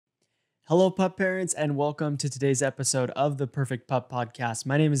Hello, pup parents, and welcome to today's episode of the Perfect Pup Podcast.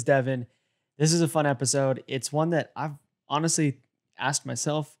 My name is Devin. This is a fun episode. It's one that I've honestly asked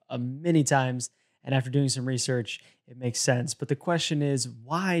myself many times, and after doing some research, it makes sense. But the question is,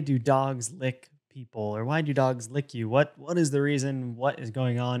 why do dogs lick people, or why do dogs lick you? What is the reason? What is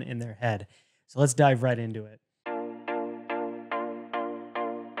going on in their head? So let's dive right into it.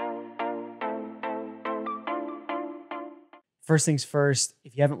 First things first,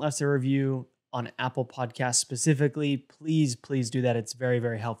 if you haven't left a review on Apple Podcasts specifically, please do that. It's very,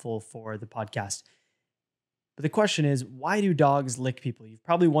 very helpful for the podcast. But the question is, why do dogs lick people? You've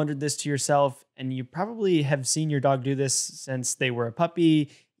probably wondered this to yourself, and you probably have seen your dog do this since they were a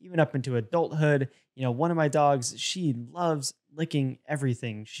puppy, even up into adulthood. One of my dogs, she loves licking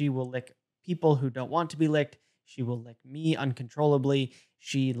everything. She will lick people who don't want to be licked. She will lick me uncontrollably.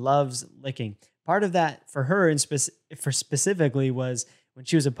 She loves licking. Part of that for her for specifically was when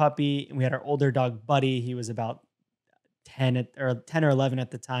she was a puppy and we had our older dog Buddy. He was about 10 or 11 at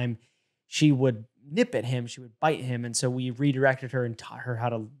the time. She would nip at him. She would bite him. And so we redirected her and taught her how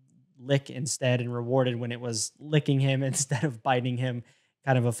to lick instead, and rewarded when it was licking him instead of biting him.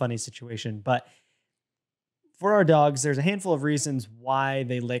 Kind of a funny situation. But for our dogs, there's a handful of reasons why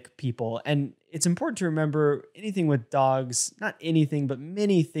they lick people. And it's important to remember anything with dogs, not anything, but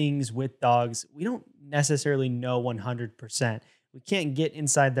many things with dogs, we don't necessarily know 100%. We can't get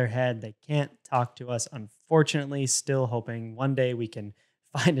inside their head. They can't talk to us. Unfortunately, still hoping one day we can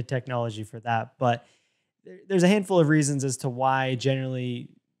find a technology for that. But there's a handful of reasons as to why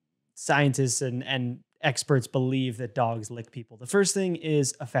generally scientists and experts believe that dogs lick people. The first thing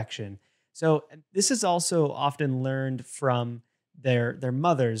is affection. So this is also often learned from their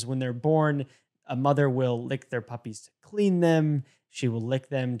mothers. When they're born, a mother will lick their puppies to clean them. She will lick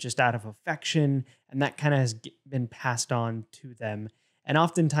them just out of affection, and that kind of has been passed on to them. And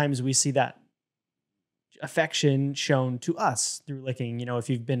oftentimes we see that affection shown to us through licking. If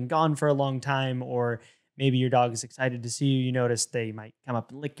you've been gone for a long time, or maybe your dog is excited to see you, you notice they might come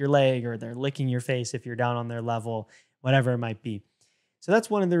up and lick your leg, or they're licking your face if you're down on their level, whatever it might be. So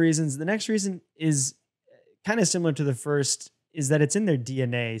that's one of the reasons. The next reason is kind of similar to the first, is that it's in their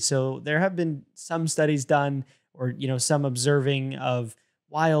DNA. So there have been some studies done, or some observing of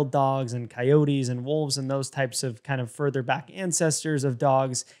wild dogs and coyotes and wolves and those types of kind of further back ancestors of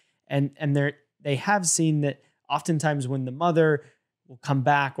dogs. And they have seen that oftentimes when the mother will come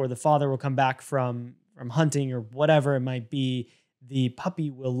back, or the father will come back from hunting, or whatever it might be, the puppy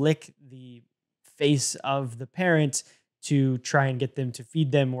will lick the face of the parent to try and get them to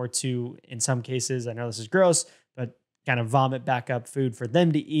feed them, or to, in some cases, I know this is gross, but kind of vomit back up food for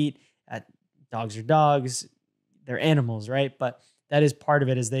them to eat. Dogs are dogs, they're animals, right? But that is part of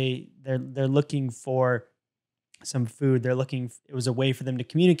it, is they're looking for some food. It was a way for them to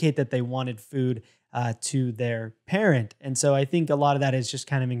communicate that they wanted food to their parent. And so I think a lot of that is just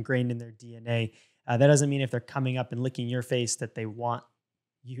kind of ingrained in their DNA. That doesn't mean if they're coming up and licking your face that they want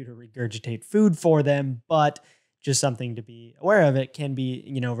you to regurgitate food for them, but just something to be aware of. It can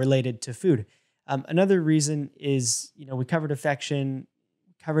be, related to food. Another reason is, we covered affection,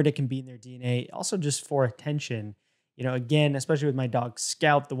 covered it can be in their DNA, also just for attention. Again, especially with my dog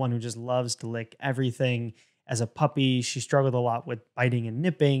Scout, the one who just loves to lick everything. As a puppy, she struggled a lot with biting and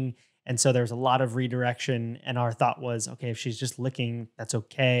nipping. And so there was a lot of redirection. And our thought was, okay, if she's just licking, that's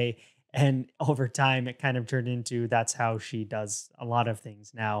okay. And over time, it kind of turned into that's how she does a lot of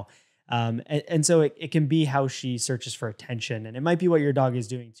things now. And so it can be how she searches for attention, and it might be what your dog is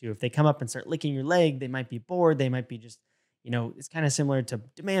doing too. If they come up and start licking your leg, they might be bored. They might be just, it's kind of similar to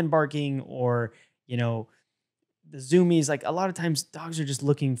demand barking, or, the zoomies. Like a lot of times dogs are just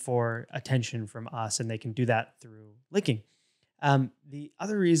looking for attention from us, and they can do that through licking. The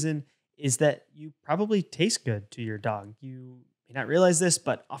other reason is that you probably taste good to your dog. You may not realize this,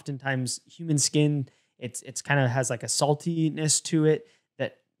 but oftentimes human skin, it's kind of has like a saltiness to it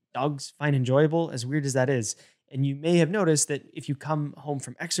that dogs find enjoyable, as weird as that is. And you may have noticed that if you come home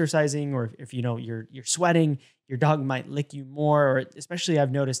from exercising, or if you're sweating, your dog might lick you more. Or especially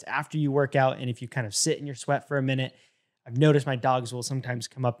I've noticed after you work out, and if you kind of sit in your sweat for a minute, I've noticed my dogs will sometimes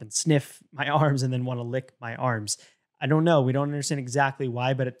come up and sniff my arms and then want to lick my arms. I don't know. We don't understand exactly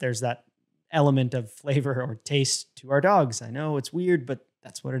why, but there's that element of flavor or taste to our dogs. I know it's weird, but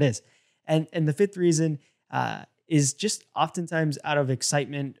that's what it is. And the fifth reason is just oftentimes out of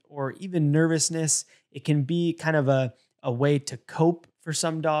excitement or even nervousness. It can be kind of a way to cope for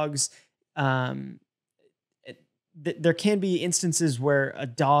some dogs. There can be instances where a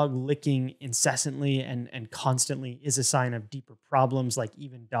dog licking incessantly and constantly is a sign of deeper problems, like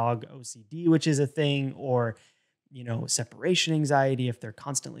even dog OCD, which is a thing, or, separation anxiety if they're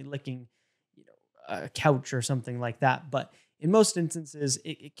constantly licking a couch or something like that. But in most instances,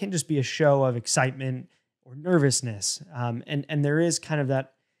 it can just be a show of excitement or nervousness. And there is kind of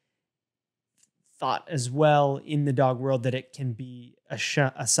that thought as well in the dog world that it can be a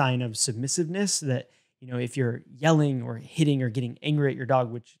sign of submissiveness, that, if you're yelling or hitting or getting angry at your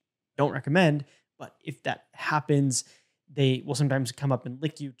dog, which don't recommend, but if that happens, they will sometimes come up and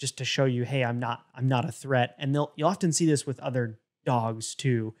lick you just to show you, hey, I'm not a threat. And you'll often see this with other dogs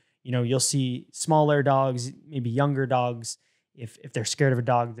too. You'll see smaller dogs, maybe younger dogs. If they're scared of a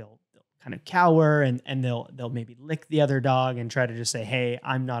dog, they'll kind of cower, and they'll maybe lick the other dog and try to just say, hey,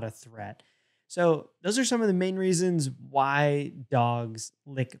 I'm not a threat. So those are some of the main reasons why dogs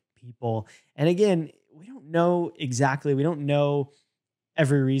lick people. And again, we don't know exactly. We don't know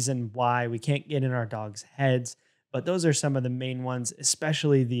every reason why. We can't get in our dogs' heads, but those are some of the main ones,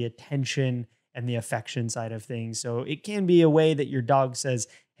 especially the attention and the affection side of things. So it can be a way that your dog says,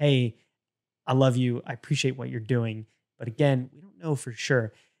 hey, I love you. I appreciate what you're doing. But again, we don't know for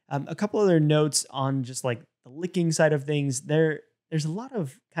sure. A couple other notes on just like the licking side of things. There's a lot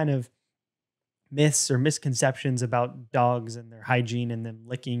of kind of myths or misconceptions about dogs and their hygiene and them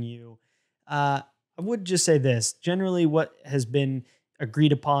licking you. I would just say this. Generally, what has been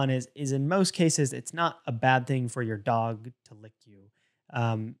agreed upon is in most cases, it's not a bad thing for your dog to lick you.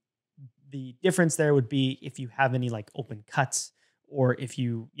 The difference there would be if you have any like open cuts, or if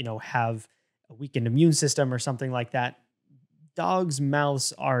you have a weakened immune system or something like that. Dogs'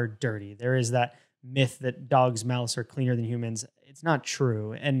 mouths are dirty. There is that myth that dogs' mouths are cleaner than humans. It's not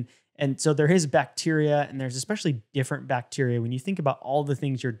true. And so there is bacteria, and there's especially different bacteria. When you think about all the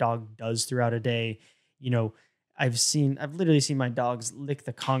things your dog does throughout a day, I've literally seen my dogs lick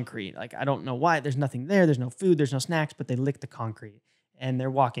the concrete. Like, I don't know why. There's nothing there. There's no food. There's no snacks, but they lick the concrete, and they're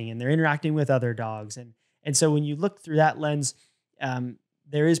walking and they're interacting with other dogs. And so when you look through that lens,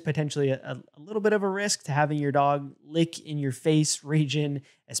 there is potentially a little bit of a risk to having your dog lick in your face region,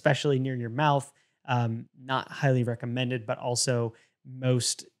 especially near your mouth. Not highly recommended, but also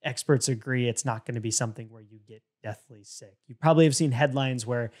most experts agree it's not going to be something where you get deathly sick. You probably have seen headlines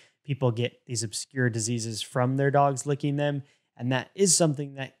where people get these obscure diseases from their dogs licking them, and that is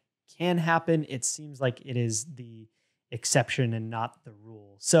something that can happen. It seems like it is the exception and not the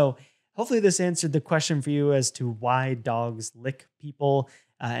rule. So hopefully this answered the question for you as to why dogs lick people.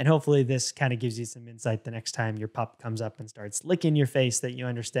 And hopefully this kind of gives you some insight the next time your pup comes up and starts licking your face, that you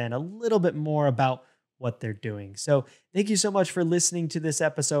understand a little bit more about what they're doing. So thank you so much for listening to this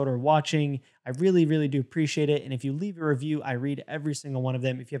episode or watching. I really, really do appreciate it. And if you leave a review, I read every single one of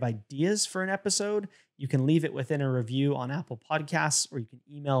them. If you have ideas for an episode, you can leave it within a review on Apple Podcasts, or you can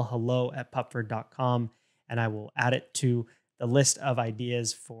email hello@pupford.com, and I will add it to the list of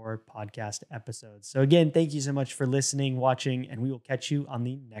ideas for podcast episodes. So again, thank you so much for listening, watching, and we will catch you on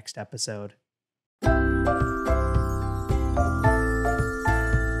the next episode.